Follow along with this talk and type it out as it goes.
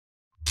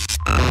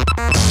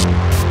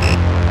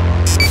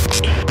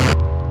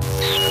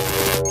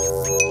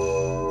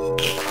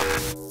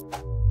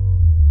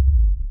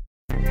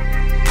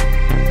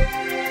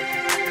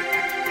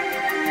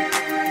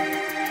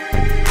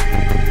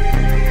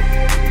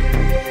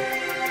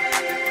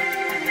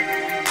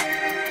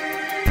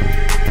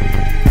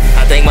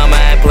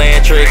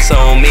tricks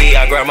on me.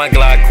 I grabbed my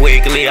Glock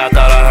quickly, I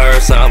thought I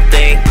heard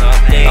something.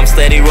 I'm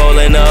steady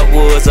rolling up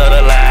woods of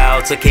the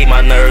loud to keep my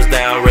nerves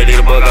down, ready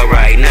to bug up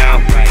right now.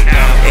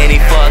 Any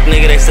fuck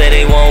nigga they say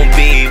they won't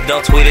beef,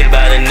 don't tweet it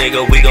about a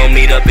nigga, we gon'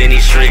 meet up in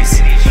these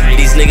streets.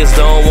 These niggas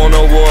don't want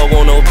no war,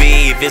 want no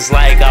beef. It's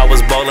like I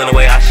was bowling the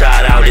way I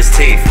shot out his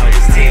teeth.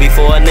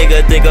 Before a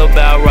nigga think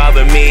about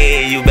robbing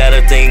me, you better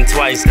think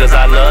twice, cause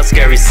I love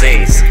scary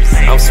scenes.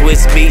 I'm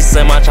Swiss beats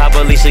and my chopper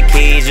Alicia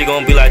Keys. You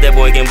gon' be like that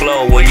boy can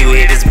blow when you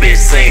hear this bitch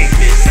sing.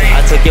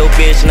 I took your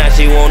bitch, now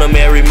she wanna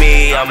marry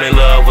me. I'm in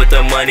love with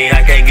the money,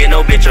 I can't get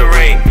no bitch a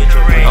ring.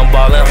 I'm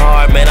ballin'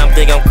 hard, man, I'm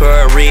thinking I'm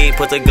Curry.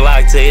 Put the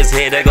Glock to his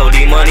head, that go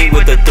Dmoney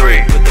with the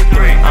 3.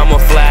 I'm a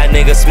fly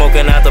nigga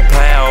smoking out the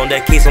pound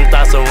that keeps some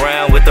thoughts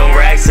around with them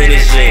racks in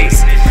his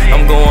jeans.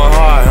 I'm going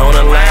hard on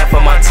the line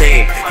for my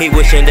team. He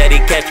wishing that he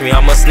catch me,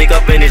 I'ma sneak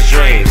up in his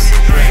dreams.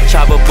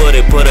 Chop a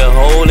bullet, put a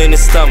hole in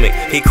his stomach.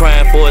 He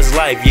crying for his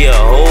life, yeah,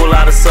 a whole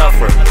lot of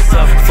suffering.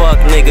 Fuck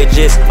nigga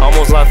just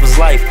almost lost his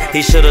life.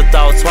 He should've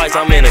thought twice,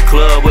 I'm in a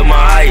club with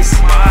my ice.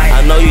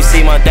 I know you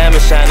see my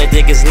diamond shine and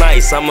think it's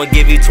nice. I'ma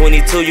give you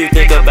 22, you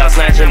think about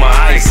snatching my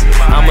ice.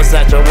 I'ma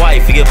snatch your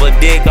wife, give her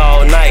dick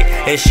all night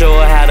and show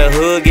her how the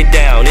hood get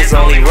down, it's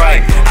only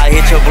right. I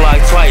hit your block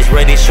twice,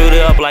 ready to shoot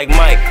it up like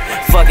Mike.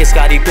 Fucking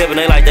Scottie Pippen,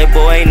 they like that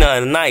boy ain't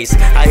nothing nice.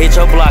 I hit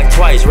your block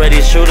twice, ready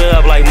to shoot it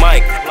up like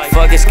Mike.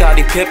 Fucking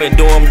Scottie Pippen,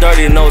 do him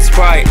dirty, no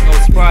Sprite.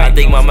 I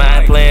think my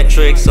mind playing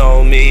tricks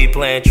on me,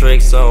 playing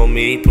tricks on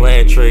me,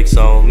 playing tricks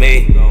on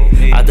me.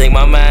 I think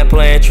my mind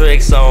playing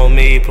tricks on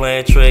me,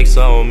 playing tricks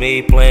on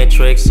me, playing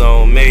tricks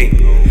on me.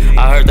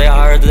 I heard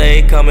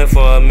they coming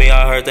for me,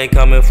 I heard they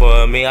coming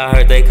for me, I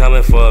heard they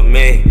coming for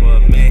me.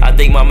 I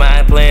think my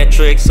mind playing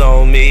tricks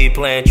on me,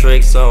 playing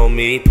tricks on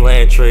me,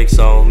 playing tricks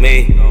on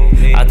me.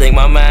 I think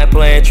my mind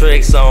playing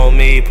tricks on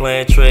me,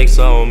 playing tricks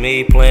on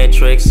me, playing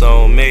tricks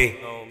on me.